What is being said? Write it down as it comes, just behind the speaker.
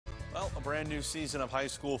Well, a brand new season of high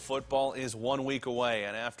school football is 1 week away,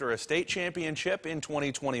 and after a state championship in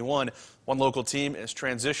 2021, one local team is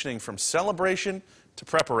transitioning from celebration to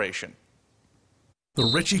preparation. The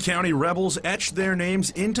Ritchie County Rebels etched their names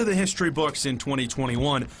into the history books in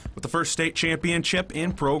 2021 with the first state championship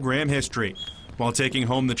in program history. While taking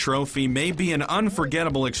home the trophy may be an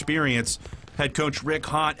unforgettable experience, head coach Rick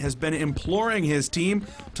Hott has been imploring his team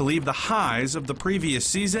to leave the highs of the previous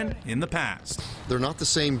season in the past. They're not the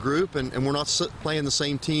same group, and we're not playing the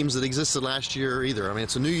same teams that existed last year either. I mean,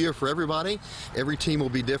 it's a new year for everybody. Every team will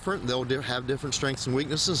be different. They'll have different strengths and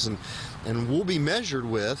weaknesses, and we'll be measured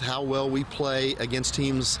with how well we play against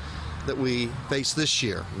teams that we face this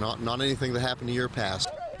year, not anything that happened the year past.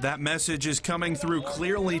 That message is coming through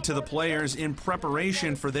clearly to the players in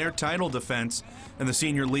preparation for their title defense, and the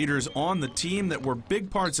senior leaders on the team that were big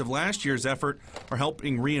parts of last year's effort are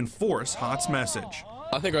helping reinforce Hott's message.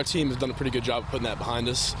 I think our team has done a pretty good job of putting that behind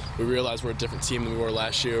us. We realize we're a different team than we were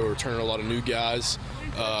last year. We're returning a lot of new guys,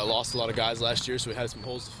 lost a lot of guys last year, so we had some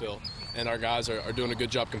holes to fill, and our guys are doing a good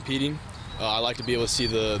job competing. I like to be able to see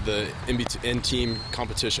the in-team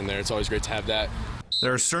competition there. It's always great to have that.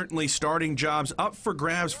 There are certainly starting jobs up for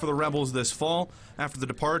grabs for the Rebels this fall after the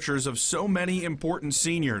departures of so many important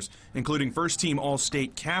seniors, including first-team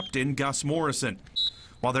All-State captain Gus Morrison.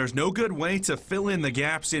 While there's no good way to fill in the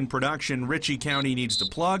gaps in production Ritchie County needs to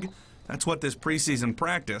plug, that's what this preseason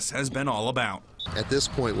practice has been all about. At this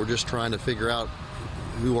point, we're just trying to figure out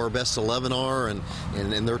who our best 11 are, and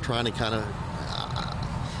they're trying to kind of,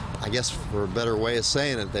 I guess for a better way of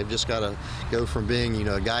saying it, they've just got to go from being,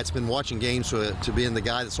 a guy that's been watching games to being the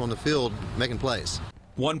guy that's on the field making plays.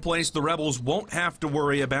 One place the Rebels won't have to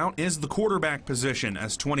worry about is the quarterback position,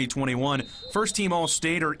 as 2021 first-team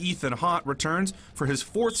All-Stater Ethan Hott returns for his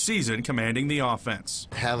fourth season commanding the offense.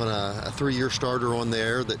 Having a three-year starter on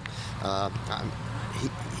there that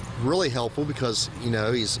really helpful because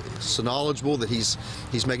he's so knowledgeable that he's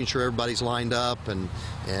making sure everybody's lined up and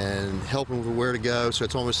helping with where to go. So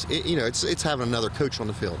it's almost it's having another coach on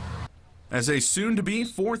the field. As a soon-to-be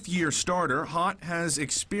fourth-year starter, Hott has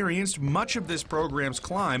experienced much of this program's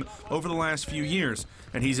climb over the last few years,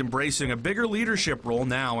 and he's embracing a bigger leadership role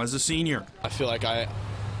now as a senior. I feel like I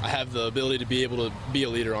have the ability to be able to be a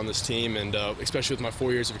leader on this team, and especially with my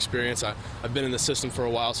 4 years of experience, I've been in the system for a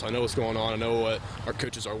while, so I know what's going on. I know what our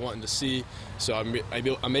coaches are wanting to see, so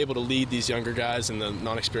I'm able to lead these younger guys and the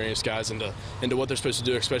non-experienced guys into what they're supposed to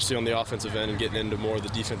do, especially on the offensive end and getting into more of the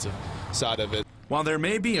defensive side of it. While there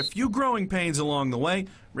may be a few growing pains along the way,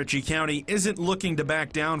 Ritchie County isn't looking to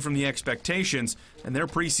back down from the expectations, and their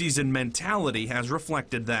preseason mentality has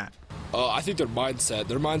reflected that. I think their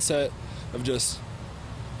mindset of just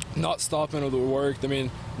not stopping with the work. I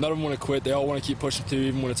mean, none of them want to quit. They all want to keep pushing through,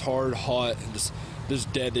 even when it's hard, hot, and just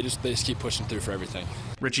dead. They just keep pushing through for everything.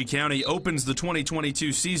 Ritchie County opens the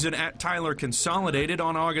 2022 season at Tyler Consolidated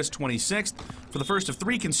on August 26th for the first of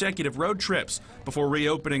 3 consecutive road trips before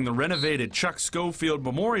reopening the renovated Chuck Schofield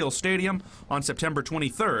Memorial Stadium on September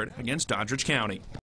 23rd against Doddridge County.